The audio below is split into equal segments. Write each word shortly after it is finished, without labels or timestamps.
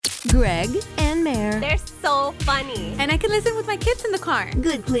Greg and Mare. They're so funny. And I can listen with my kids in the car.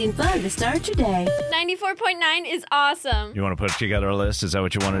 Good, clean fun to start your day. 94.9 is awesome. You want to put together a list? Is that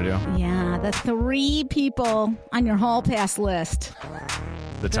what you want to do? Yeah, the 3 people on your hall pass list.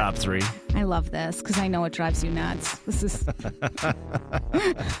 The top 3? I love this because I know it drives you nuts. This is...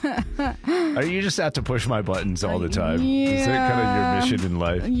 Are you just have to push my buttons all the time? Is that kind of your mission in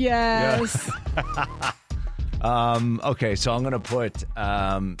life? Yes. Yeah. Okay, so I'm going to put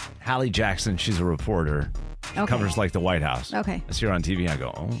Hallie Jackson. She's a reporter. Okay. Covers like the White House. Okay. I see her on TV. I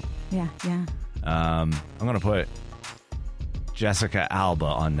go, oh. Yeah. I'm going to put Jessica Alba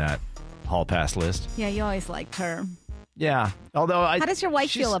on that hall pass list. Yeah, you always liked her. Yeah. Although How does your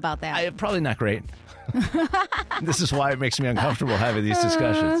wife feel about that? Probably not great. This is why it makes me uncomfortable having these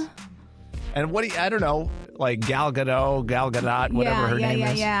discussions. And I don't know, like Gal Gadot, whatever her name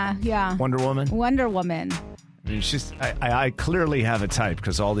is. Yeah. Wonder Woman. I mean, I clearly have a type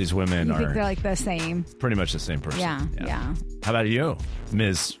because all these women You are think they're like the same? pretty much the same person. Yeah. How about you,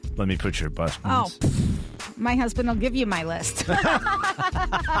 Ms. Let me put your buttons. Oh, my husband will give you my list.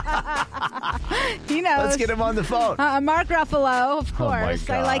 He knows. Let's get him on the phone. Mark Ruffalo, of Oh, my course.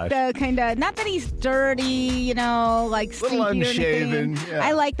 I like the kind of, not that he's dirty, like stinky Little or anything. unshaven. Yeah.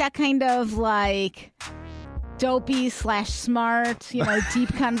 I like that kind of like dopey/smart,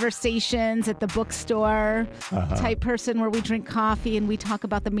 deep conversations at the bookstore type person where we drink coffee and we talk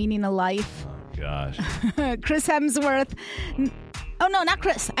about the meaning of life. Gosh. Chris Hemsworth. Oh, no, not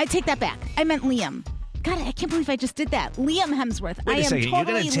Chris. I take that back. I meant Liam. God, I can't believe I just did that. Liam Hemsworth. Wait a second.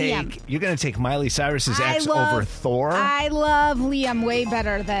 Totally Liam. You're gonna take Miley Cyrus's ex over Thor? I love Liam way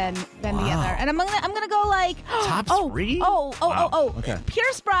better than the other. And I'm gonna go like top 3? Oh. Okay.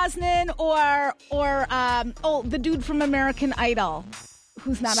 Pierce Brosnan or the dude from American Idol,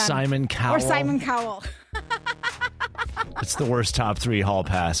 who's not on Simon Cowell. Or Simon Cowell. It's the worst top 3 hall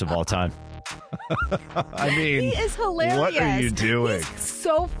pass of all time. I mean, He is hilarious. What are you doing? He's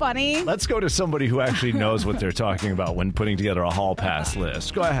so funny. Let's go to somebody who actually knows what they're talking about when putting together a hall pass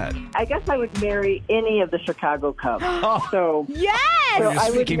list. Go ahead. I guess I would marry any of the Chicago Cubs. So Yes. so You're I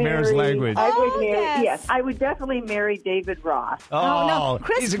would speaking Mare's language. I would marry. yes. Yes, I would definitely marry David Ross. Oh, no.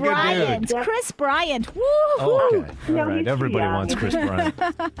 Chris he's a Bryant. good dude. Chris Bryant. Woo! Oh, okay. All No, right. he's Everybody young. wants Chris Bryant.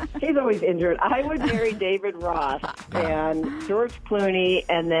 He's always injured. I would marry David Ross and George Clooney,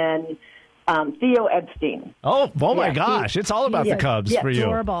 and then Theo Epstein. Oh my Yes, gosh. It's all about the Cubs yes, for you.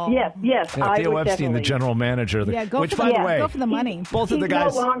 Adorable. Yes. Yeah, I Theo would Epstein, the definitely. general manager. Yeah, go which, for by the the way, go for the money. both of He's the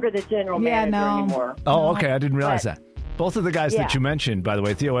guys. no longer the general manager anymore. Oh, okay. I didn't realize But- that. Both of the guys that Yeah. you mentioned, by the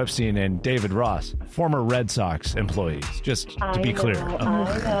way, Theo Epstein and David Ross, former Red Sox employees, just to be clear.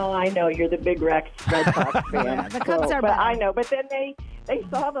 I know. You're the big Red Sox fan. The Cubs are but better. I know. But then they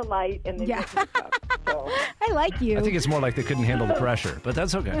saw the light and they went to the Cubs. So. I like you. I think it's more like they couldn't handle the pressure, but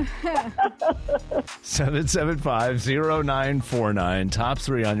that's okay. 775-0949, top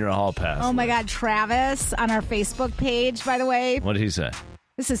 3 on your hall pass. Oh, my God. Travis on our Facebook page, by the way. What did he say?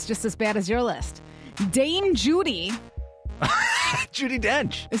 This is just as bad as your list. Dame Judy. Judi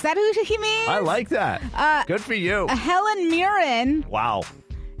Dench. Is that who he means? I like that. Good for you. Helen Mirren Wow.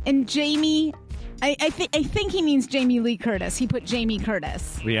 and Jamie. I think he means Jamie Lee Curtis. He put Jamie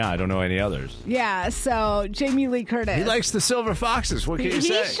Curtis. Yeah, I don't know any others. Yeah, so Jamie Lee Curtis. He likes the Silver Foxes. What can you He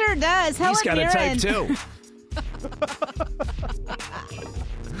say? sure does. Helen He's got Mirren. a type too.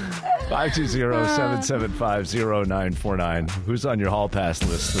 520-775-0949. Who's on your hall pass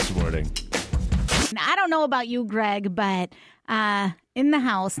list this morning? Now, I don't know about you, Greg, but in the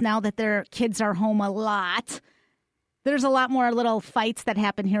house, now that their kids are home a lot, there's a lot more little fights that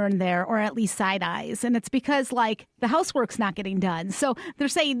happen here and there, or at least side eyes. And it's because, the housework's not getting done. So they're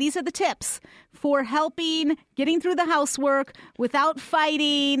saying these are the tips for helping getting through the housework without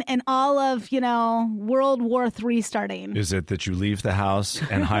fighting and all of, World War III starting. Is it that you leave the house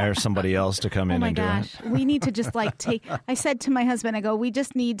and hire somebody else to come in and do it? We need to just take, I said to my husband, I go, we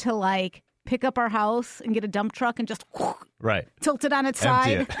just need to pick up our house and get a dump truck and just Right. tilt it on its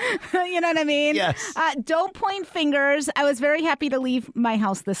Empty side. You know what I mean? Yes. Don't point fingers. I was very happy to leave my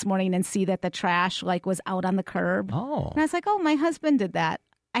house this morning and see that the trash was out on the curb. Oh. And I was like, oh, my husband did that.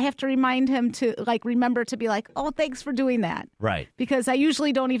 I have to remind him to remember to be oh, thanks for doing that. Right. Because I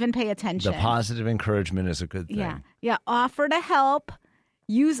usually don't even pay attention. The positive encouragement is a good thing. Yeah. Offer to help.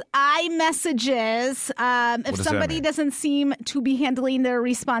 Use iMessages. If does that somebody mean? doesn't seem to be handling their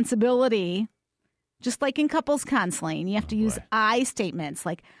responsibility, just like in couples counseling, you have to use I statements.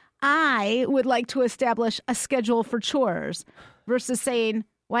 I would like to establish a schedule for chores versus saying,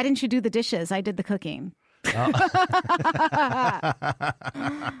 why didn't you do the dishes? I did the cooking.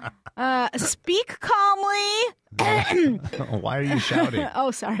 Speak calmly. Why are you shouting?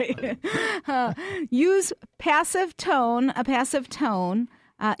 Oh, sorry. Use a passive tone.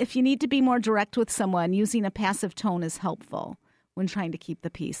 If you need to be more direct with someone, using a passive tone is helpful when trying to keep the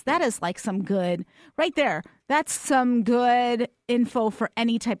peace. That is like some good, right there. That's some good info for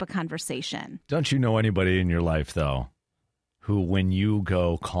any type of conversation. Don't you know anybody in your life, though, who when you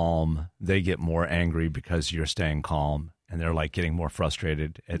go calm, they get more angry because you're staying calm, and they're like getting more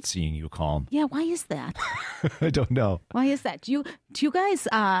frustrated at seeing you calm? Yeah, why is that? I don't know. Why is that? Do you guys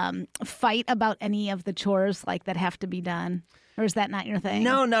fight about any of the chores like that have to be done? Or is that not your thing?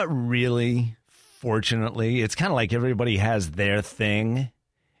 No, not really. Fortunately, it's kind of like everybody has their thing.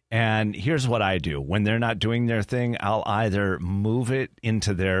 And here's what I do. When they're not doing their thing, I'll either move it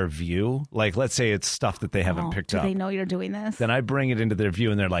into their view. Like, let's say it's stuff that they haven't picked up. Do they know you're doing this? Then I bring it into their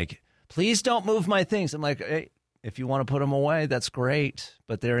view, and they're like, please don't move my things. I'm like, hey, if you want to put them away, that's great.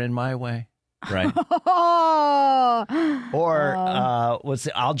 But they're in my way. Right? Or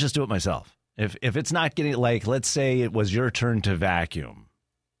I'll just do it myself. If it's not getting, like, let's say it was your turn to vacuum,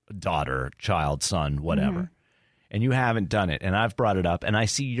 daughter, child, son, whatever, and you haven't done it, and I've brought it up, and I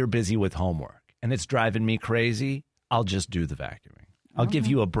see you're busy with homework, and it's driving me crazy, I'll just do the vacuuming. I'll give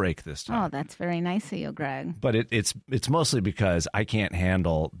you a break this time. Oh, that's very nice of you, Greg. But it's mostly because I can't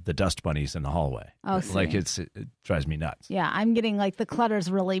handle the dust bunnies in the hallway. Oh, see. Like it drives me nuts. Yeah, I'm getting like the clutter's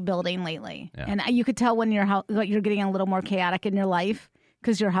really building lately, Yeah. and you could tell when you're getting a little more chaotic in your life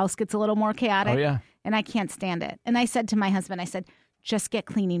because your house gets a little more chaotic. Oh, yeah. And I can't stand it. And I said to my husband, I said, just get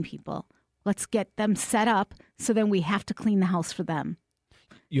cleaning people. Let's get them set up so then we have to clean the house for them.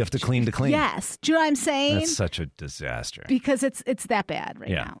 You have to clean to clean. Yes. Do you know what I'm saying? That's such a disaster. Because it's that bad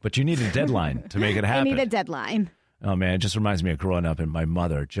right now. But you need a deadline to make it happen. I need a deadline. Oh, man, it just reminds me of growing up, and my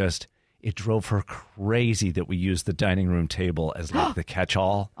mother it drove her crazy that we used the dining room table as like the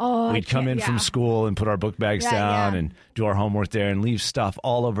catch-all. We'd come in from school and put our book bags down and do our homework there and leave stuff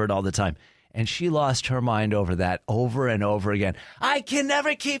all over it all the time. And she lost her mind over that over and over again. I can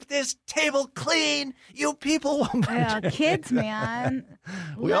never keep this table clean. You people won't. Yeah, kids, man.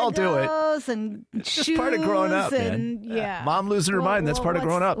 We all do it. Legos and It's just part of growing up, man. Yeah. Mom losing her mind, that's part of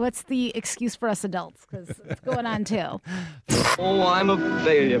growing up. What's the excuse for us adults? Because it's going on, too. Oh, I'm a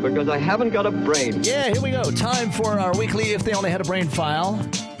failure because I haven't got a brain. Yeah, here we go. Time for our weekly If They Only Had a Brain file.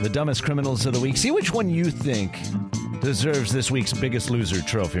 The dumbest criminals of the week. See which one you think deserves this week's Biggest Loser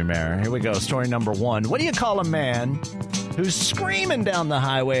trophy, Mayor. Here we go. Story number 1. What do you call a man who's screaming down the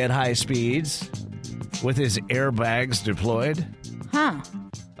highway at high speeds with his airbags deployed? Huh.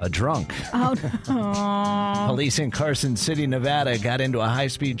 A drunk. Oh, no. Police in Carson City, Nevada got into a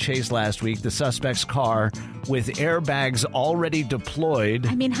high-speed chase last week. The suspect's car with airbags already deployed.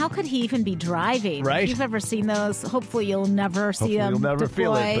 I mean, how could he even be driving? Right? If you've ever seen those, hopefully you'll never see them You'll never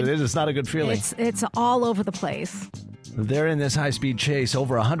feel it, deployed. but it is not a good feeling. It's all over the place. They're in this high-speed chase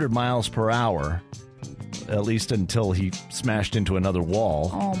over 100 miles per hour, at least until he smashed into another wall.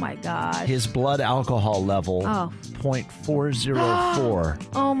 Oh, my gosh. His blood alcohol level, Oh. 0.404.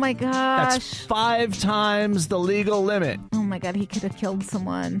 Oh, my gosh. That's 5 times the legal limit. Oh, my God. He could have killed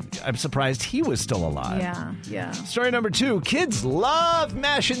someone. I'm surprised he was still alive. Yeah. Story number 2. Kids love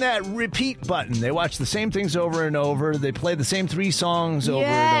mashing that repeat button. They watch the same things over and over. They play the same 3 songs over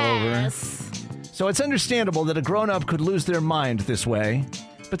and over. Yes. So it's understandable that a grown-up could lose their mind this way.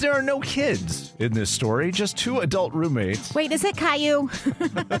 But there are no kids in this story, just 2 adult roommates. Wait, is it Caillou?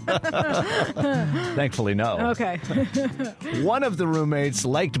 Thankfully, no. Okay. One of the roommates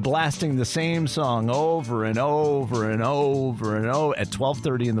liked blasting the same song over and over and over and over. At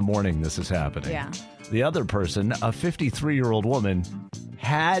 12:30 in the morning, this is happening. Yeah. The other person, a 53-year-old woman,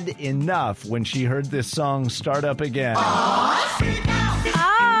 had enough when she heard this song start up again. Oh.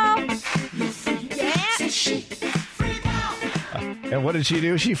 And what did she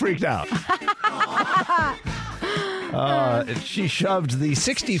do? She freaked out. She shoved the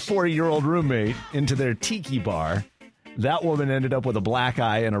 64-year-old roommate into their tiki bar. That woman ended up with a black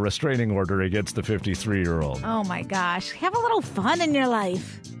eye and a restraining order against the 53-year-old. Oh, my gosh. Have a little fun in your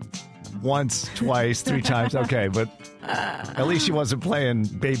life. Once, twice, 3 times. Okay, but at least she wasn't playing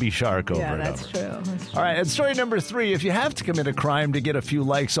Baby Shark over Yeah, and that's over. true. That's true. All right, and story number 3. If you have to commit a crime to get a few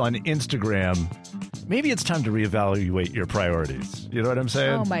likes on Instagram, maybe it's time to reevaluate your priorities. You know what I'm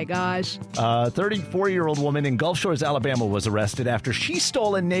saying? Oh, my gosh. A 34-year-old woman in Gulf Shores, Alabama was arrested after she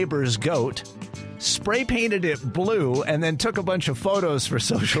stole a neighbor's goat, spray painted it blue, and then took a bunch of photos for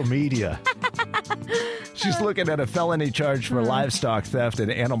social media. She's looking at a felony charge for livestock theft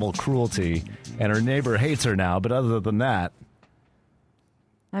and animal cruelty, and her neighbor hates her now, but other than that,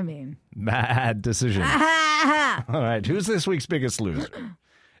 I mean, Bad decision. All right. Who's this week's biggest loser?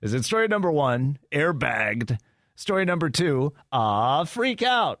 Is it story number 1, airbagged? Story number 2, freak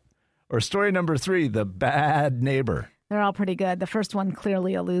out? Or story number 3, the bad neighbor? they're all pretty good. The first one,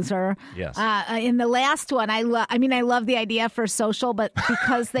 clearly a loser. Yes. In the last one, I love the idea for social, but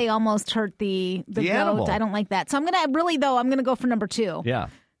because they almost hurt the goat, animal. I don't like that. So I'm going to go for number 2. Yeah.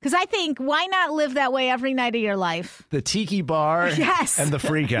 Because I think, why not live that way every night of your life? The tiki bar Yes. and the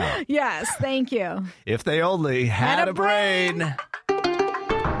freak out. Yes, thank you. If they only had a brain.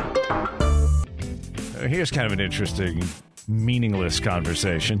 Here's kind of an interesting, meaningless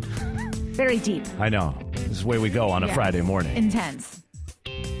conversation. Very deep. I know. This is the way we go on a Yes. Friday morning. Intense.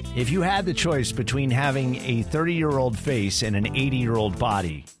 If you had the choice between having a 30-year-old face and an 80-year-old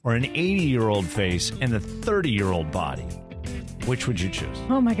body, or an 80-year-old face and a 30-year-old body, which would you choose?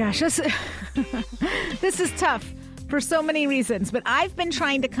 Oh my gosh, this is tough for so many reasons, but I've been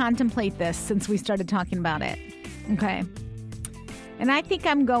trying to contemplate this since we started talking about it. Okay. And I think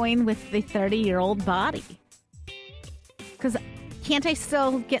I'm going with the 30-year-old body. Because can't I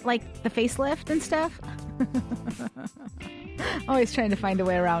still get like the facelift and stuff? Always trying to find a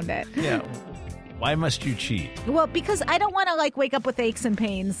way around it. Yeah. Why must you cheat? Well, because I don't want to like wake up with aches and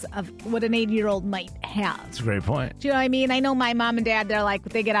pains of what an 80-year-old might have. That's a great point. Do you know what I mean? I know my mom and dad, they're like,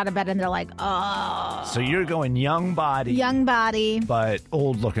 they get out of bed and they're like, oh. So you're going young body, but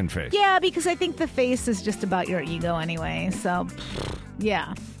old looking face. Yeah, because I think the face is just about your ego anyway. So,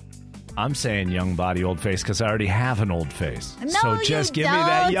 yeah. I'm saying young body, old face because I already have an old face. No, so just you give me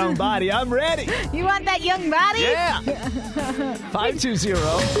that don't. young body. I'm ready. You want that young body? Yeah.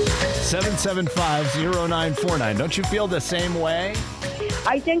 520-775-0949. Don't you feel the same way?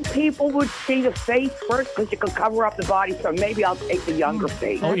 I think people would see the face first because it could cover up the body, so maybe I'll take the younger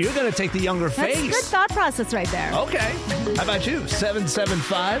face. Oh, you're going to take the younger That's face. good thought process right there. Okay. How about you?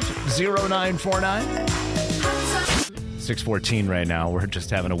 775-0949. 6:14 right now. We're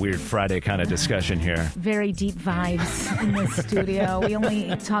just having a weird Friday kind of discussion here. Very deep vibes in the studio. We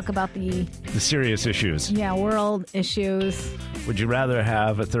only talk about the serious issues. world issues. Would you rather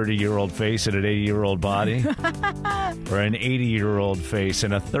have a 30-year-old face and an 80-year-old body? Or an 80-year-old face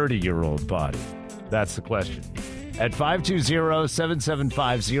and a 30-year-old body? That's the question. At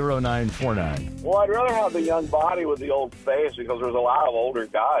 520-775-0949. Well, I'd rather have the young body with the old face because there's a lot of older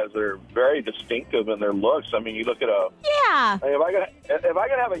guys that are very distinctive in their looks. I mean, you look at Yeah. if I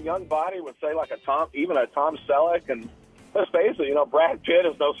could have a young body with, say, like a Tom Selleck, and let's face it, Brad Pitt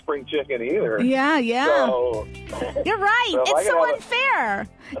is no spring chicken either. Yeah. So, You're right. So It's so unfair.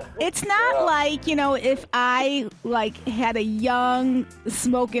 It's not like, if I had a young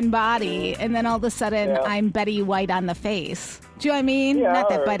smoking body and then all of a sudden I'm Betty White on the face. Do you know what I mean? Yeah, Not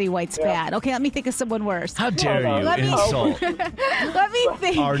that Betty White's bad. Okay, let me think of someone worse. How dare you insult Let me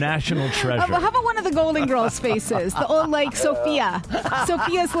think. our national treasure? How about one of the Golden Girls' faces? The old, Sophia.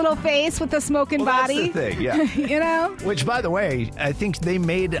 Sophia's little face with the smoking body. That's the thing, yeah. Which, by the way, I think they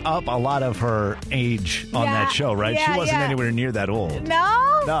made up a lot of her age on that show, right? She wasn't anywhere near that old.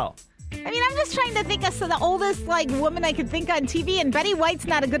 No. I mean, I'm just trying to think of the oldest woman I could think on TV, and Betty White's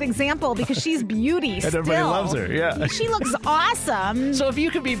not a good example because she's beauty And still. everybody loves her, yeah. She looks awesome. So if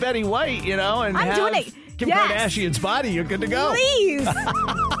you could be Betty White, and I'm have doing it. Kim Yes. Kardashian's body, you're good to go. Please.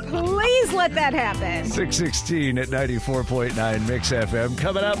 Please let that happen. 616 at 94.9 Mix FM.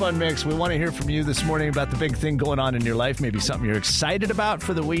 Coming up on Mix, we want to hear from you this morning about the big thing going on in your life, maybe something you're excited about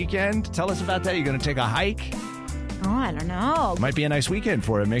for the weekend. Tell us about that. You're going to take a hike? Oh, I don't know. Might be a nice weekend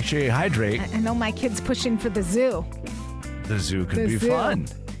for it. Make sure you hydrate. I know my kid's pushing for the zoo. The zoo could The be zoo. fun.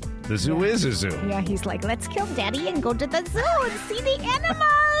 The zoo is a zoo. Yeah, he's like, let's kill Daddy and go to the zoo and see the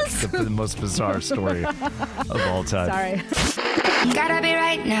animals. The most bizarre story of all time. Sorry. Gotta be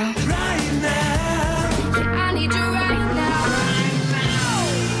right now. Right now. I need you right now.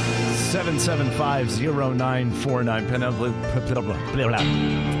 775-0949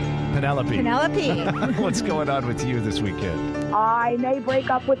 Penelope. What's going on with you this weekend? I may break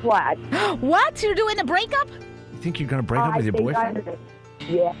up with Vlad. What? You're doing a breakup? You think you're going to break up with your boyfriend?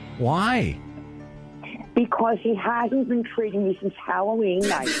 Yeah, Why? because he hasn't been treating me since Halloween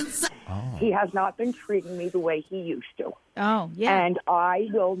night. He has not been treating me the way he used to. Oh, yeah. And I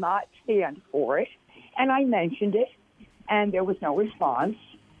will not stand for it. And I mentioned it, and there was no response,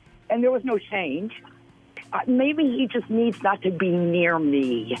 and there was no change. Maybe he just needs not to be near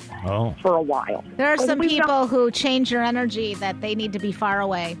me for a while. There are some people who change your energy that they need to be far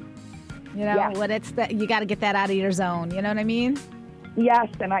away. When it's that you got to get that out of your zone. You know what I mean? Yes,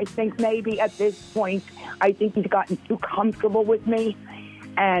 and I think maybe at this point, I think he's gotten too comfortable with me.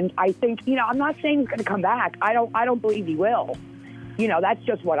 And I think, I'm not saying he's going to come back. I don't believe he will. that's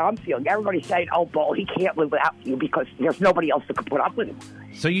just what I'm feeling. Everybody's saying, "Oh, Bo, he can't live without you because there's nobody else that could put up with him."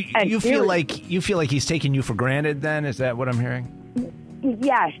 So you feel like he's taking you for granted? Then is that what I'm hearing?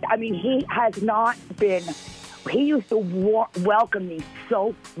 Yes, I mean he has not been. He used to welcome me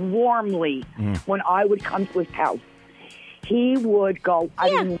so warmly when I would come to his house. He would go, I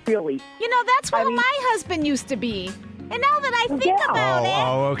mean, really. That's what my husband used to be. And now that I think about it.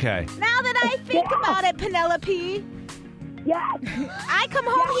 Oh, okay. Now that I think about it, Penelope. Yes. I come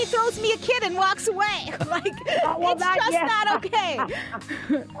home, he throws me a kid and walks away. It's just not okay.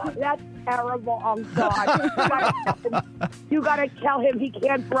 That's terrible. Oh, God. You got to tell him he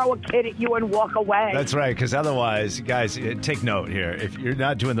can't throw a kid at you and walk away. That's right, because otherwise, guys, take note here. If you're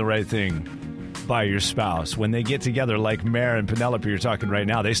not doing the right thing by your spouse, when they get together like Mare and Penelope you're talking right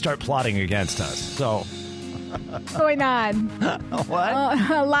now, they start plotting against us. So... going on.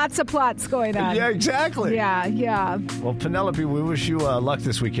 What? Lots of plots going on. Yeah, exactly. Yeah. Well, Penelope, we wish you luck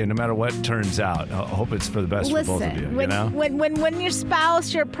this weekend, no matter what turns out. I hope it's for the best for both of you. When your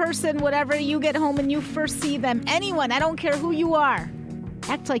spouse, your person, whatever, you get home and you first see them, anyone, I don't care who you are,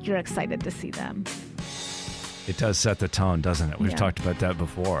 act like you're excited to see them. It does set the tone, doesn't it? We've talked about that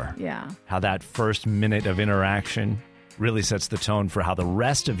before. Yeah. How that first minute of interaction really sets the tone for how the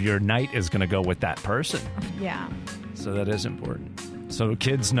rest of your night is going to go with that person. Yeah. So that is important. So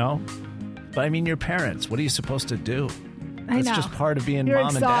kids know. But I mean, your parents, what are you supposed to do? That's just part of being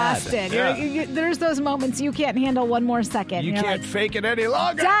mom exhausted. and dad. Yeah. There's those moments you can't handle one more second. You can't fake it any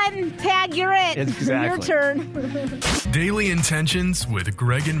longer. Done. Tag, you're it. Exactly. Your turn. Daily Intentions with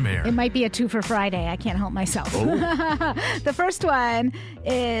Greg and Mare. It might be a 2 for Friday. I can't help myself. Oh. The first one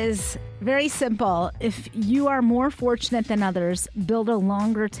is very simple. If you are more fortunate than others, build a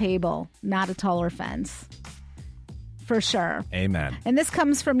longer table, not a taller fence. For sure. Amen. And this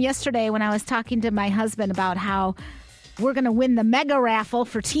comes from yesterday when I was talking to my husband about how we're going to win the mega raffle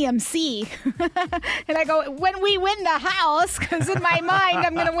for TMC. And I go, when we win the house, because in my mind,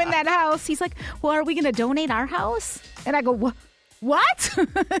 I'm going to win that house. He's like, well, are we going to donate our house? And I go, what?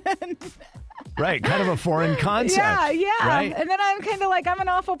 Right, kind of a foreign concept. Yeah. Right? And then I'm kind of like, I'm an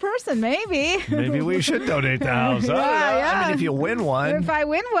awful person, maybe. Maybe we should donate the house. I don't know. I mean, if you win one. If I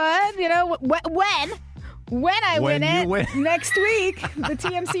win one, when I win next week, the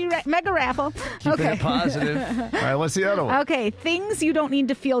TMC mega raffle. Keeping it positive. All right, what's the other one? Okay, things you don't need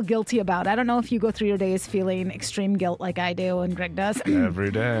to feel guilty about. I don't know if you go through your days feeling extreme guilt like I do and Greg does.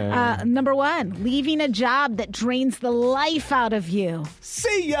 Every day. Number 1, leaving a job that drains the life out of you.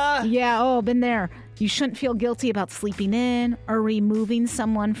 See ya! Yeah, been there. You shouldn't feel guilty about sleeping in or removing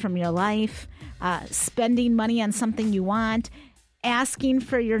someone from your life, spending money on something you want, asking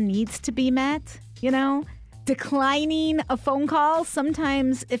for your needs to be met, declining a phone call.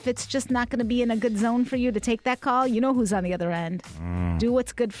 Sometimes if it's just not going to be in a good zone for you to take that call, you know who's on the other end. Do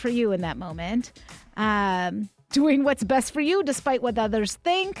what's good for you in that moment. Doing what's best for you despite what others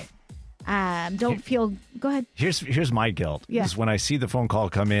think. Don't feel... Go ahead. Here's my guilt. Yeah. Is when I see the phone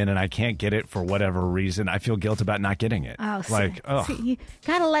call come in and I can't get it for whatever reason, I feel guilt about not getting it. Oh, ugh. See, you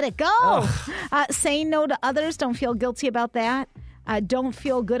gotta let it go. Saying no to others, don't feel guilty about that. Don't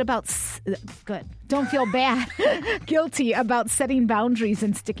feel good about... Don't feel bad, guilty about setting boundaries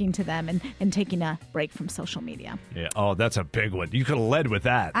and sticking to them and taking a break from social media. Yeah. Oh, that's a big one. You could have led with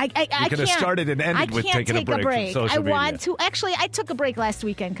that. You could have started and ended with taking a break from social media. I want to. Actually, I took a break last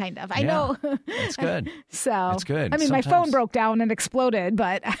weekend, kind of. I know. It's good. So it's good. I mean, my phone broke down and exploded,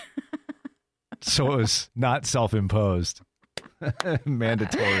 but... So it was not self-imposed.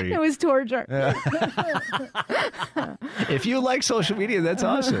 Mandatory. It was torture. If you like social media, that's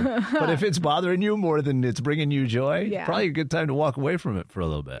awesome. But if it's bothering you more than it's bringing you joy, probably a good time to walk away from it for a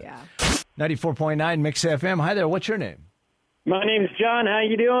little bit. Yeah. 94.9 Mix FM. Hi there. What's your name? My name's John. How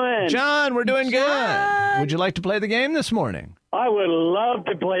you doing? John, we're doing good. Would you like to play the game this morning? I would love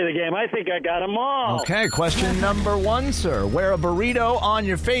to play the game. I think I got them all. Okay, question number 1, sir. Wear a burrito on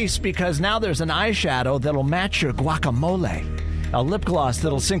your face because now there's an eyeshadow that'll match your guacamole. A lip gloss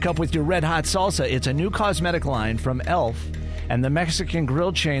that'll sync up with your red hot salsa. It's a new cosmetic line from e.l.f. and the Mexican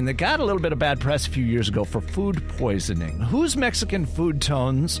grill chain that got a little bit of bad press a few years ago for food poisoning. Whose Mexican food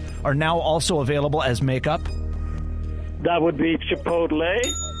tones are now also available as makeup? That would be Chipotle.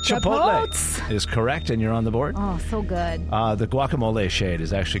 Chipotle is correct, and you're on the board. Oh, so good. The guacamole shade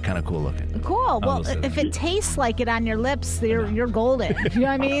is actually kind of cool looking. Cool. Well, if it tastes like it on your lips, you're golden. You know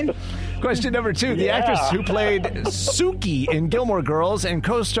what I mean? Question number 2. The actress who played Suki in Gilmore Girls and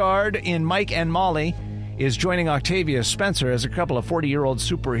co-starred in Mike and Molly is joining Octavia Spencer as a couple of 40-year-old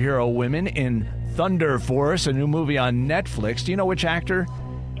superhero women in Thunder Force, a new movie on Netflix. Do you know which actor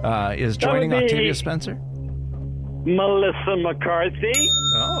is joining Octavia Spencer? Melissa McCarthy.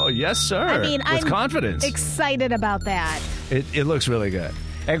 Oh, yes, sir. I mean, with I'm confidence. excited about that. It looks really good.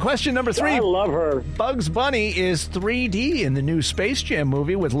 And question number 3. I love her. Bugs Bunny is 3D in the new Space Jam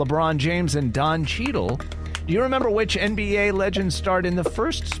movie with LeBron James and Don Cheadle. Do you remember which NBA legend starred in the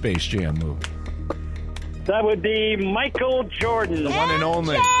first Space Jam movie? That would be Michael Jordan. The one and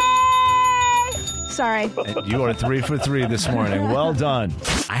only. Sorry. And you are 3 for 3 this morning. Well done.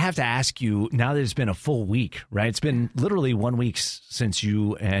 I have to ask you, now that it's been a full week, right? It's been literally 1 week since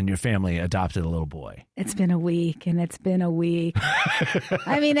you and your family adopted a little boy. It's been a week, and it's been a week.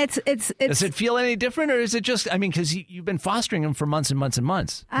 I mean, it's. Does it feel any different, or is it just, I mean, because you've been fostering him for months and months and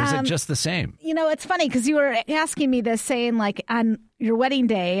months. Or is it just the same? You know, it's funny because you were asking me this, saying like on your wedding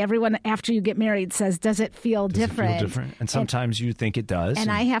day, everyone after you get married says, does it feel different? It feel different? And sometimes you think it does.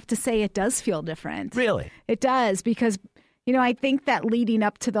 And I have to say it does feel different. Really? It does, because, you know, I think that leading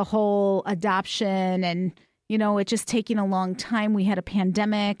up to the whole adoption and, you know, it just taking a long time, we had a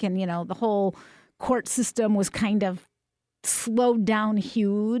pandemic and, you know, the whole court system was kind of slowed down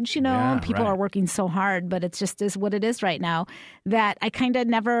huge, you know, Yeah, and people right. are working so hard, but it just is what it is right now, that I kind of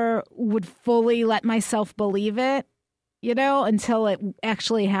never would fully let myself believe it, you know, until it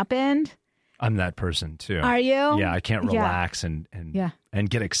actually happened. I'm that person too. Are you? Yeah, I can't Yeah. relax and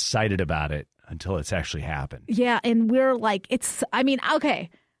get excited about it until it's actually happened. Yeah, and we're like, I mean, okay,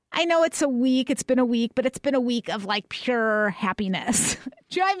 I know it's a week, it's been a week, but it's been a week of like pure happiness.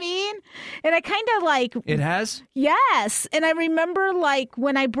 Do you know what I mean? And I kind of like... It has? Yes. And I remember like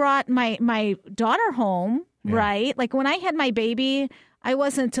when I brought my daughter home, right? Like when I had my baby, I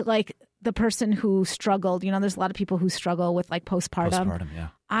wasn't like the person who struggled. You know, there's a lot of people who struggle with like postpartum. Postpartum, yeah.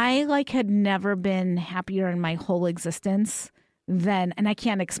 I like had never been happier in my whole existence than, and I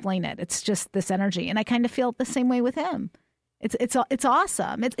can't explain it. It's just this energy. And I kind of feel the same way with him. It's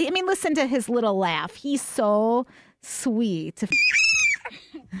awesome. I mean, listen to his little laugh. He's so sweet.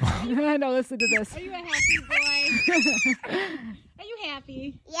 I know, listen to this. Are you a happy boy? Are you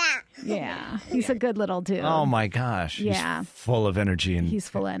happy? Yeah, he's a good little dude. Oh my gosh. Yeah. He's full of energy and He's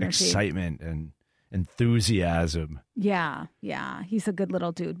full of energy. excitement and enthusiasm. Yeah, he's a good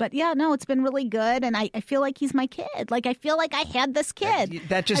little dude. But yeah, no, it's been really good, and I feel like he's my kid. Like I feel like I had this kid.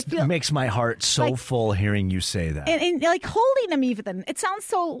 That just makes my heart so like- full hearing you say that. And like holding him, even it sounds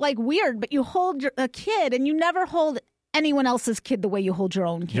so like weird, but you hold a kid, and you never hold anyone else's kid the way you hold your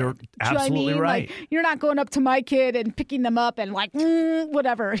own kid. You're Do you know what I absolutely mean? right. Like, you're not going up to my kid and picking them up and like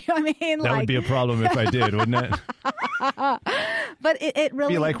whatever. You know what I mean? That would be a problem if I did, wouldn't it? But it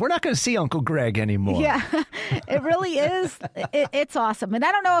really Be like, we're not going to see Uncle Greg anymore. Yeah, it really is. It's awesome. And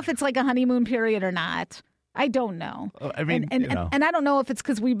I don't know if it's like a honeymoon period or not. I don't know. I mean, and you know. and I don't know if it's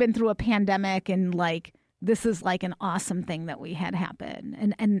because we've been through a pandemic and like this is like an awesome thing that we had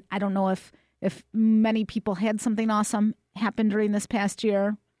happen. And I don't know if many people had something awesome happen during this past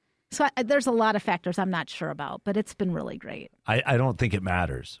year. So there's a lot of factors I'm not sure about, but it's been really great. I don't think it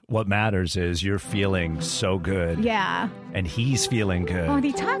matters. What matters is you're feeling so good. Yeah. And he's feeling good. Oh, and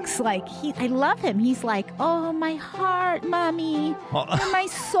he talks like I love him. He's like, oh, my heart, mommy, and my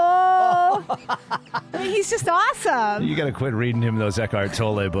soul. I mean, he's just awesome. You got to quit reading him those Eckhart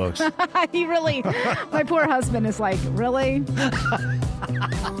Tolle books. He really, my poor husband is like, really?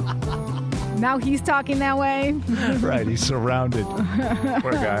 Now he's talking that way? Right, he's surrounded.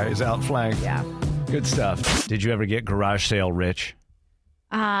 Poor guy, he's outflanked. Yeah. Good stuff. Did you ever get garage sale rich?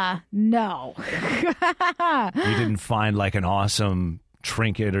 No. You didn't find like an awesome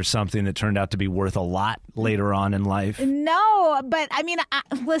trinket or something that turned out to be worth a lot later on in life? No, but I mean,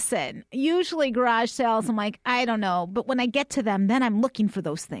 listen, usually garage sales, I'm like, I don't know. But when I get to them, then I'm looking for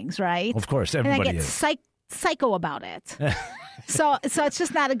those things, right? Of course, everybody and I get is. psycho about it. So it's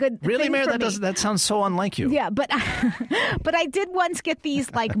just not a good Really, thing Mary? for me. That sounds so unlike you. Yeah, but I did once get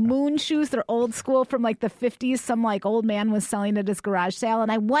these like moon shoes. They're old school from like the 50s. Some like old man was selling at his garage sale,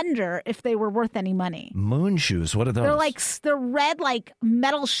 and I wonder if they were worth any money. Moon shoes, what are those? They're red like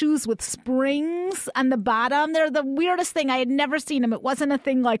metal shoes with springs on the bottom. They're the weirdest thing. I had never seen them. It wasn't a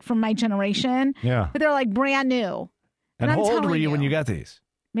thing like from my generation. Yeah. But they're like brand new. And I'm how old were telling you when you got these?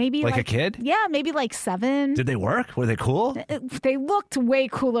 Maybe like a kid? Yeah, maybe like 7. Did they work? Were they cool? They looked way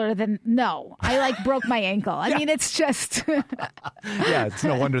cooler than I like broke my ankle. I mean, it's just Yeah, it's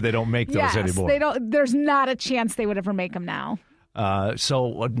no wonder they don't make those anymore. They don't. There's not a chance they would ever make them now.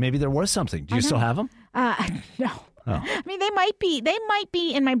 So maybe they're worth something. Do you still have them? No. Oh. I mean, they might be. They might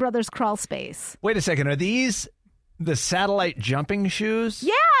be in my brother's crawl space. Wait a second. Are these the satellite jumping shoes?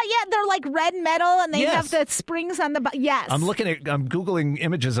 Yeah, they're like red metal, and they have the springs on the. Yes, I'm Googling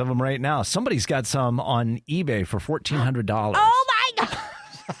images of them right now. Somebody's got some on eBay for $1,400. Oh my god!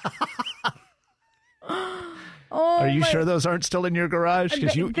 Oh Are you sure those aren't still in your garage?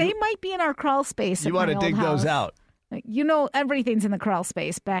 They might be in our crawl space. You want to dig those out. You know, everything's in the crawl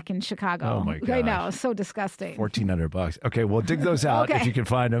space back in Chicago. Oh, my gosh. I know. So disgusting. $1,400. Okay, well, dig those out if you can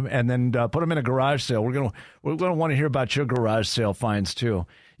find them, and then put them in a garage sale. We're gonna want to hear about your garage sale finds, too.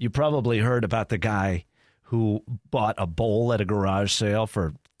 You probably heard about the guy who bought a bowl at a garage sale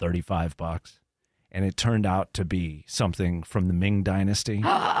for $35, and it turned out to be something from the Ming Dynasty.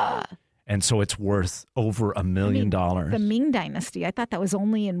 And so it's worth over $1 million. The Ming Dynasty. I thought that was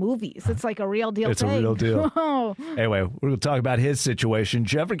only in movies. It's like a real deal It's thing. a real deal. Anyway, we're going to talk about his situation.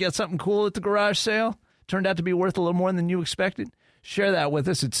 Did you ever get something cool at the garage sale? Turned out to be worth a little more than you expected? Share that with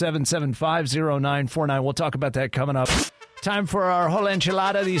us at 775-0949. We'll talk about that coming up. Time for our whole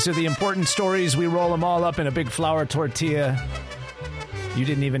enchilada. These are the important stories. We roll them all up in a big flour tortilla. You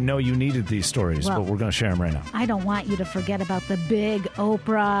didn't even know you needed these stories, but we're going to share them right now. I don't want you to forget about the big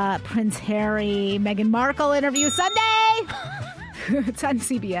Oprah, Prince Harry, Meghan Markle interview Sunday. It's on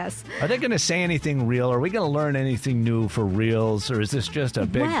CBS. Are they going to say anything real? Are we going to learn anything new for reals? Or is this just a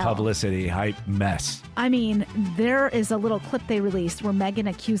big publicity hype mess? I mean, there is a little clip they released where Meghan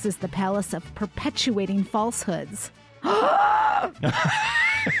accuses the palace of perpetuating falsehoods.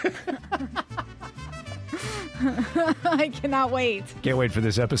 I cannot wait. Can't wait for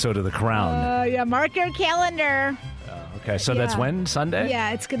this episode of The Crown. Yeah, mark your calendar. Okay, so that's when? Sunday?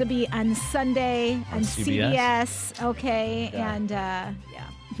 Yeah, it's going to be on Sunday on CBS. Okay, and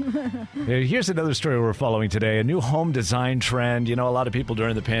Here's another story we're following today. A new home design trend. You know, a lot of people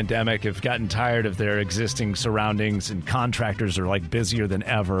during the pandemic have gotten tired of their existing surroundings, and contractors are like busier than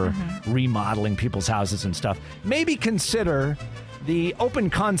ever remodeling people's houses and stuff. Maybe consider the open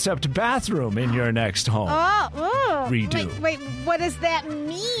concept bathroom in your next home. Redo. Wait, what does that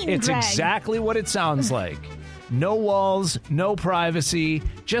mean, It's Greg? exactly what it sounds like. No walls, no privacy,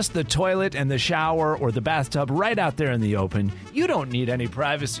 just the toilet and the shower or the bathtub right out there in the open. You don't need any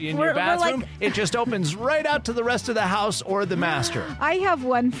privacy in your bathroom. It just opens right out to the rest of the house or the master. I have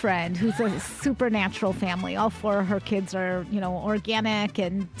one friend who's a supernatural family. All four of her kids are, organic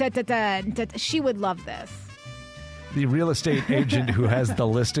and She would love this. The real estate agent who has the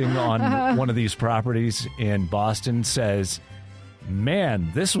listing on one of these properties in Boston says,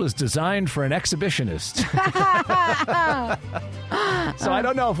 "Man, this was designed for an exhibitionist." So I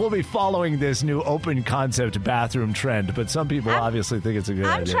don't know if we'll be following this new open concept bathroom trend, but some people obviously think it's a good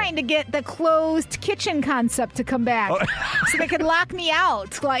idea. I'm trying to get the closed kitchen concept to come back so they can lock me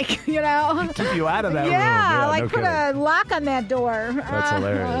out, keep you out of that room. Yeah, put a lock on that door. That's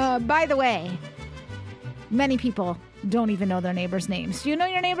hilarious. By the way, many people don't even know their neighbors' names. Do you know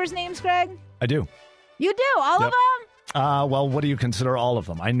your neighbors' names, Greg? I do. You do? All of them? Well, what do you consider all of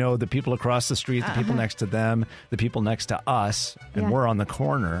them? I know the people across the street, the people next to them, the people next to us, and we're on the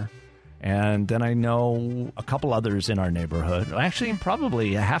corner. And then I know a couple others in our neighborhood. Actually,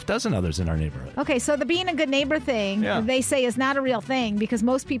 probably a half dozen others in our neighborhood. Okay, so the being a good neighbor thing, they say is not a real thing because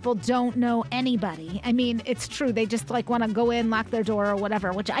most people don't know anybody. I mean, it's true. They just want to go in, lock their door or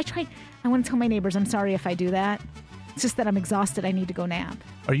whatever, which I want to tell my neighbors, I'm sorry if I do that. It's just that I'm exhausted. I need to go nap.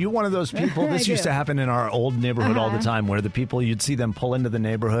 Are you one of those people? This used to happen in our old neighborhood all the time, where the people, you'd see them pull into the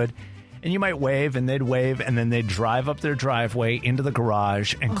neighborhood, and you might wave, and they'd wave, and then they'd drive up their driveway into the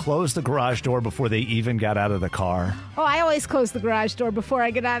garage and close the garage door before they even got out of the car. Oh, I always close the garage door before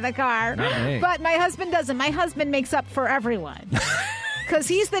I get out of the car. Not me. But my husband doesn't. My husband makes up for everyone. Because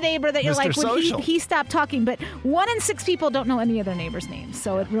he's the neighbor that you're Mr. like, when he stopped talking. But 1 in 6 people don't know any of their neighbors' names.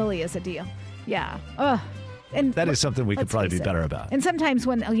 So it really is a deal. Yeah. And that is something we could probably be better about. And sometimes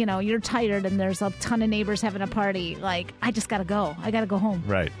when, you're tired and there's a ton of neighbors having a party, I just got to go. I got to go home.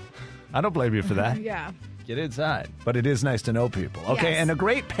 Right. I don't blame you for that. Yeah. Get inside. But it is nice to know people. Okay, Yes. and a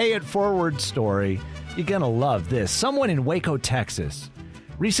great pay it forward story. You're going to love this. Someone in Waco, Texas,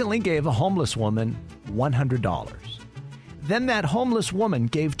 recently gave a homeless woman $100. Then that homeless woman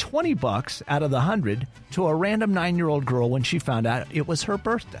gave $20 out of the 100 to a random 9-year-old girl when she found out it was her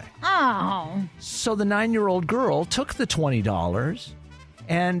birthday. Oh. So the 9-year-old girl took the $20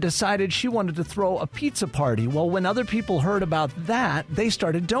 and decided she wanted to throw a pizza party. Well, when other people heard about that, they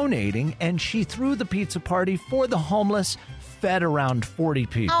started donating, and she threw the pizza party for the homeless, fed around 40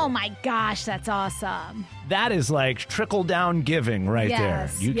 people. Oh, my gosh, that's awesome. That is like trickle-down giving right there.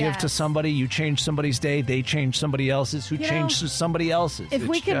 You give to yes. somebody, you change somebody's day, they change somebody else's, who changes somebody else's. If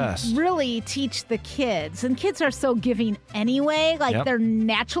we could really teach the kids, and kids are so giving anyway, they're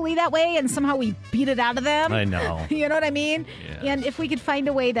naturally that way, and somehow we beat it out of them. I know. You know what I mean? Yeah. And if we could find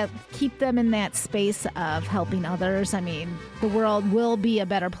a way to keep them in that space of helping others, the world will be a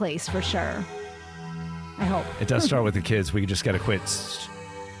better place for sure. I hope. It does start with the kids. We just got to quit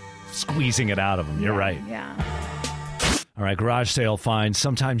squeezing it out of them. You're right. Yeah. All right, garage sale finds.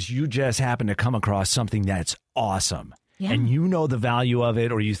 Sometimes you just happen to come across something that's awesome. Yeah. And you know the value of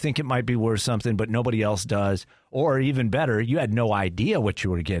it, or you think it might be worth something, but nobody else does. Or even better, you had no idea what you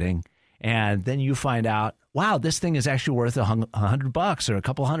were getting. And then you find out, wow, this thing is actually worth $100 or a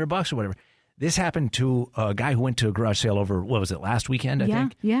couple $100 or whatever. This happened to a guy who went to a garage sale over, what was it, last weekend, I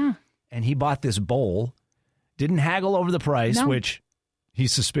think? Yeah. And he bought this bowl, didn't haggle over the price, which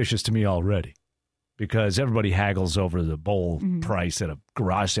he's suspicious to me already. Because everybody haggles over the bowl price at a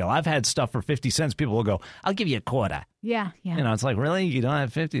garage sale. I've had stuff for 50 cents. People will go, I'll give you a quarter. Yeah. It's like, really? You don't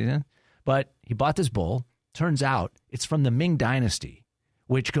have 50 cents? But he bought this bowl. Turns out it's from the Ming Dynasty,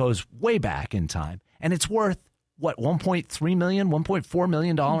 which goes way back in time. And it's worth, what, $1.3 million, $1.4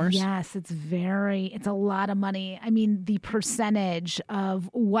 million? Yes, it's a lot of money. I mean, the percentage of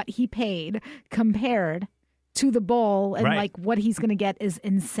what he paid compared to the bowl and like what he's going to get is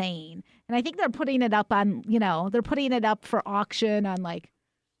insane. And I think they're putting it up on, they're putting it up for auction on like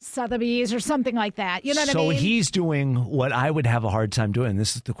Sotheby's or something like that. You know what I mean? So he's doing what I would have a hard time doing.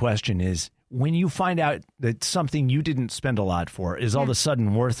 This is the question is, when you find out that something you didn't spend a lot for is all of a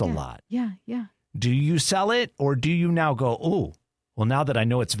sudden worth a lot. Yeah. Do you sell it, or do you now go, oh, well, now that I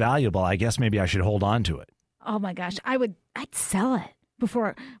know it's valuable, I guess maybe I should hold on to it? Oh my gosh. I'd sell it.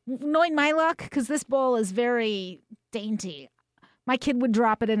 Before, knowing my luck, because this bowl is very dainty, my kid would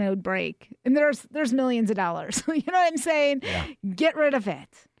drop it and it would break. And there's millions of dollars. You know what I'm saying? Yeah. Get rid of it.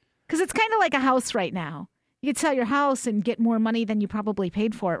 Because it's kind of like a house right now. You could sell your house and get more money than you probably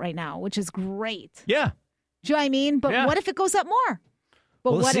paid for it right now, which is great. Yeah. Do you know what I mean? But what if it goes up more?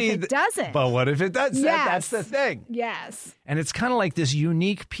 But what if it doesn't? But what if it does? Yes. That's the thing. Yes. And it's kind of like this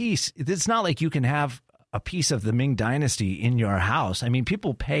unique piece. It's not like you can have a piece of the Ming Dynasty in your house. I mean,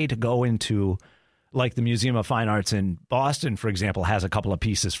 people pay to go into, like the Museum of Fine Arts in Boston, for example, has a couple of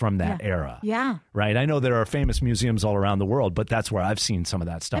pieces from that era. Yeah. Right? I know there are famous museums all around the world, but that's where I've seen some of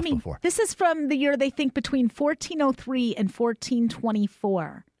that stuff before. This is from the year they think between 1403 and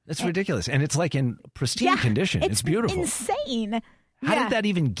 1424. That's ridiculous. And it's like in pristine condition. It's beautiful. Insane. How did that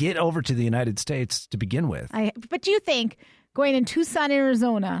even get over to the United States to begin with? But do you think going in Tucson,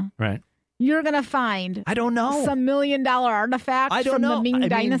 Arizona, right, you're going to find, I don't know, some $1 million artifact from the Ming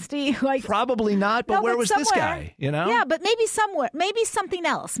Dynasty? Like, probably not, but where was this guy, Yeah, but maybe somewhere, maybe something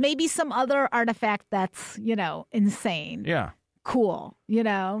else, maybe some other artifact that's, insane. Yeah. Cool,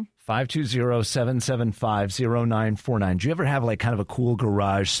 520-775-0949. Do you ever have like kind of a cool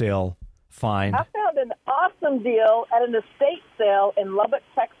garage sale find? I found an awesome deal at an estate sale in Lubbock,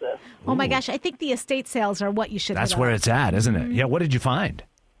 Texas. Oh my gosh, I think the estate sales are what you should. That's where it's at, isn't it? Yeah, what did you find?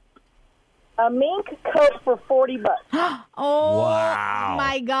 A mink coat for $40. Oh, wow.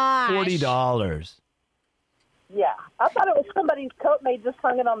 My gosh. $40. Yeah. I thought it was somebody's coat, and they just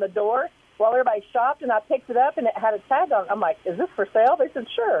hung it on the door while everybody shopped, and I picked it up, and it had a tag on it. I'm like, is this for sale? They said,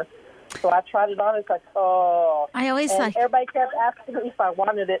 sure. So I tried it on. It's like, oh. Everybody kept asking me if I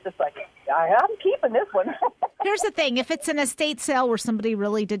wanted it. It's like, I'm keeping this one. Here's the thing. If it's an estate sale where somebody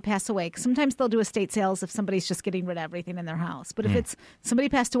really did pass away, 'cause sometimes they'll do estate sales if somebody's just getting rid of everything in their house. But if it's somebody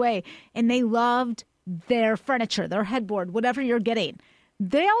passed away and they loved their furniture, their headboard, whatever you're getting,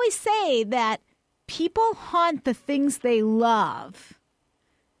 they always say that people haunt the things they love.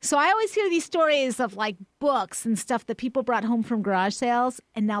 So I always hear these stories of like books and stuff that people brought home from garage sales,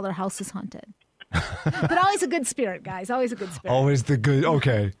 and now their house is haunted. But always a good spirit, guys. Always a good spirit. Always the good.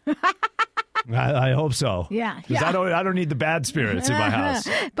 Okay. I hope so. Yeah. Because I don't need the bad spirits in my house.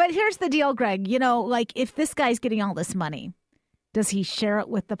 But here's the deal, Greg. Like if this guy's getting all this money, does he share it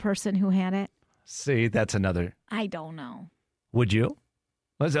with the person who had it? See, that's another. I don't know. Would you?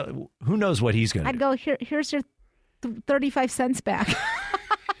 Who knows what he's going to do? I'd go, here's your 35 cents back.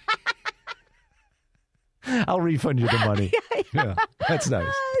 I'll refund you the money. Yeah, that's nice.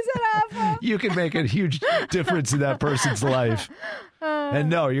 Is that awful? You can make a huge difference in that person's life. And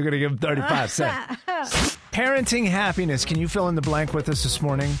no, you're going to give them 35 cents. Parenting happiness. Can you fill in the blank with us this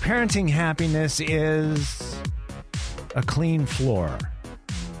morning? Parenting happiness is a clean floor. Oh,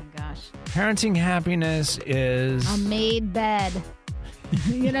 my gosh. Parenting happiness is a made bed.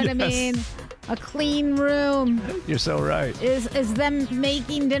 You know what I mean? A clean room. You're so right. Is them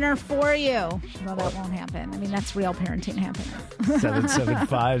making dinner for you. Well, that won't happen. I mean, that's real parenting happiness.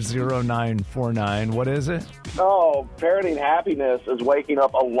 775-0949. What is it? Oh, parenting happiness is waking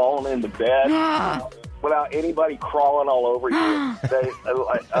up alone in the bed without anybody crawling all over you.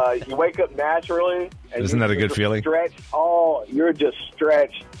 You wake up naturally. And isn't that a good feeling? You're just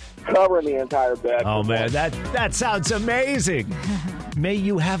stretched, covering the entire bed. Oh, man, that sounds amazing. may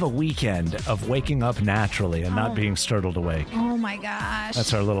you have a weekend of waking up naturally and not being startled awake. Oh, my gosh.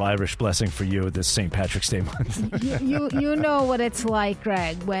 That's our little Irish blessing for you this St. Patrick's Day month. you know what it's like,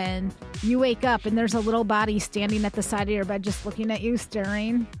 Greg, when you wake up and there's a little body standing at the side of your bed just looking at you,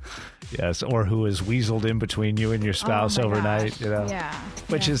 staring. Yes, or who is weaseled in between you and your spouse overnight. Gosh. You know, Yeah.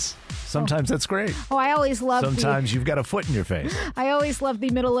 which is sometimes that's great. Oh, I always love Sometimes you've got a foot in your face. I always love the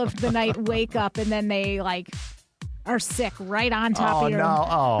middle of the night wake up and then they are sick right on top of your... No.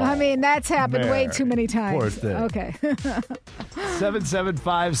 Oh, I mean, that's happened way too many times. Poor thing. Okay.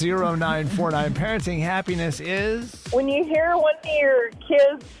 7750949. Parenting happiness is... When you hear one of your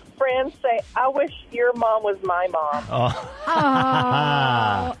kids' friends say, I wish your mom was my mom.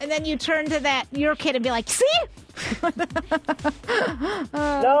 Oh. And then you turn to your kid and be like, see?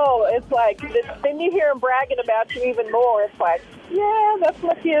 No, it's like, then you hear them bragging about you even more. It's like, yeah, that's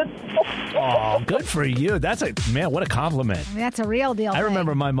my kid. Oh, good for you. What a compliment. I mean, that's a real deal. I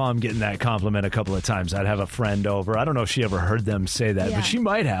remember my mom getting that compliment a couple of times. I'd have a friend over. I don't know if she ever heard them say that, but she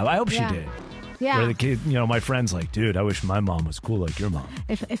might have. I hope she did. Yeah. Where the kid, my friend's like, dude, I wish my mom was cool like your mom.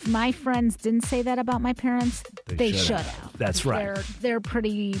 If my friends didn't say that about my parents, they should have. That's right. They're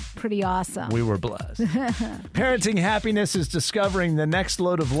pretty awesome. We were blessed. Parenting happiness is discovering the next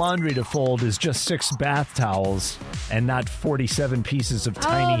load of laundry to fold is just 6 bath towels and not 47 pieces of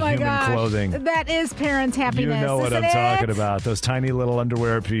tiny human clothing. That is parents' happiness. You know what I'm talking about. Those tiny little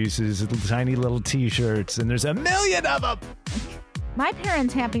underwear pieces, tiny little T-shirts, and there's a million of them. My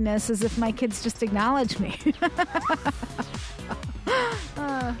parents' happiness is if my kids just acknowledge me.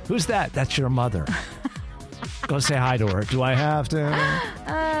 Who's that? That's your mother. Go say hi to her. Do I have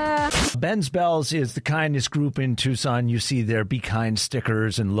to? Ben's Bells is the kindness group in Tucson. You see their Be Kind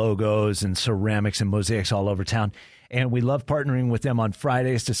stickers and logos and ceramics and mosaics all over town. And we love partnering with them on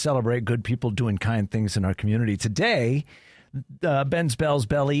Fridays to celebrate good people doing kind things in our community. Today, Ben's Bells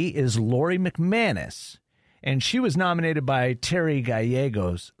Belly is Lori McManus. And she was nominated by Terry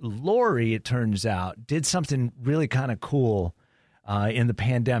Gallegos. Lori, it turns out, did something really kind of cool in the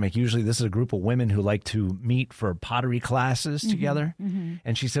pandemic. Usually this is a group of women who like to meet for pottery classes together. Mm-hmm.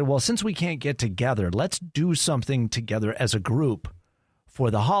 And she said, well, since we can't get together, let's do something together as a group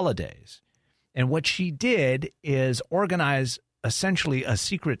for the holidays. And what she did is organize essentially a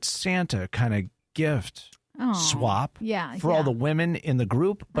Secret Santa kind of gift swap for all the women in the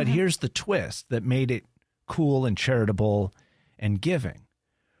group. But here's the twist that made it cool and charitable and giving,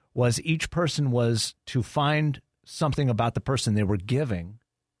 was each person was to find something about the person they were giving,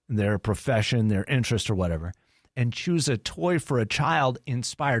 their profession, their interest or whatever, and choose a toy for a child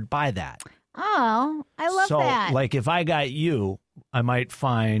inspired by that. Oh, I love that. So, like if I got you, I might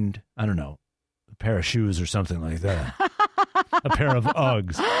find, I don't know, a pair of shoes or something like that. A pair of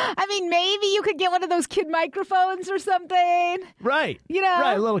Uggs. I mean, maybe you could get one of those kid microphones or something. Right.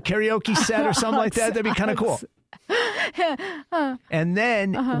 Right, a little karaoke set or something like that. That'd be kind of cool. And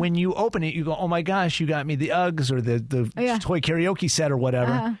then when you open it, you go, oh my gosh, you got me the Uggs or the toy karaoke set or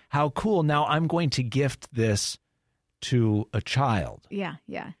whatever. How cool. Now I'm going to gift this to a child. Yeah.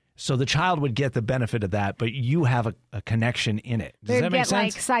 So the child would get the benefit of that, but you have a connection in it. Does that make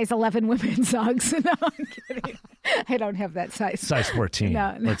sense? Like size 11 women's Uggs. No, I'm kidding. I don't have that size. Size 14.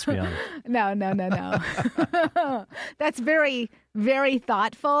 No. Let's be honest. No. That's very, very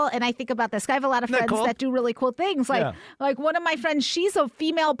thoughtful. And I think about this. I have a lot of friends that do really cool things. Like one of my friends, she's a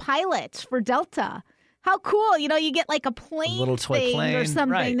female pilot for Delta. How cool. You get like a plane little toy thing plane, or something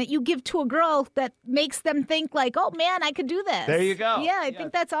right, that you give to a girl that makes them think like, oh, man, I could do this. There you go. Yeah, I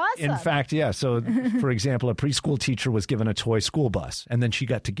think that's awesome. In fact, yeah. So, for example, a preschool teacher was given a toy school bus, and then she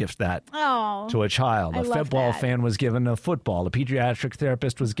got to gift that to a child. A football fan was given a football. A pediatric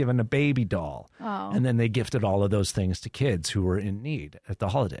therapist was given a baby doll. And then they gifted all of those things to kids who were in need at the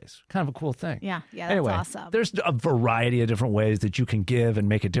holidays. Kind of a cool thing. Yeah, that's anyway, awesome. There's a variety of different ways that you can give and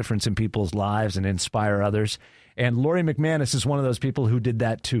make a difference in people's lives and inspire others. And Lori McManus is one of those people who did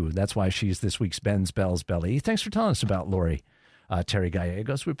that too. That's why she's this week's Ben's Bells Belly. Thanks for telling us about Lori, Terry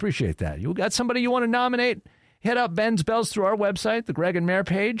Gallegos. We appreciate that. You got somebody you want to nominate? Hit up Ben's Bells through our website, the Greg and Mayor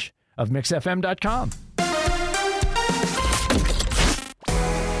page of mixfm.com.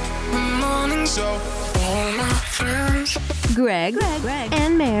 Greg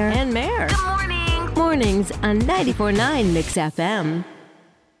and Mayor. Good morning. Mornings on 94.9 Mix FM.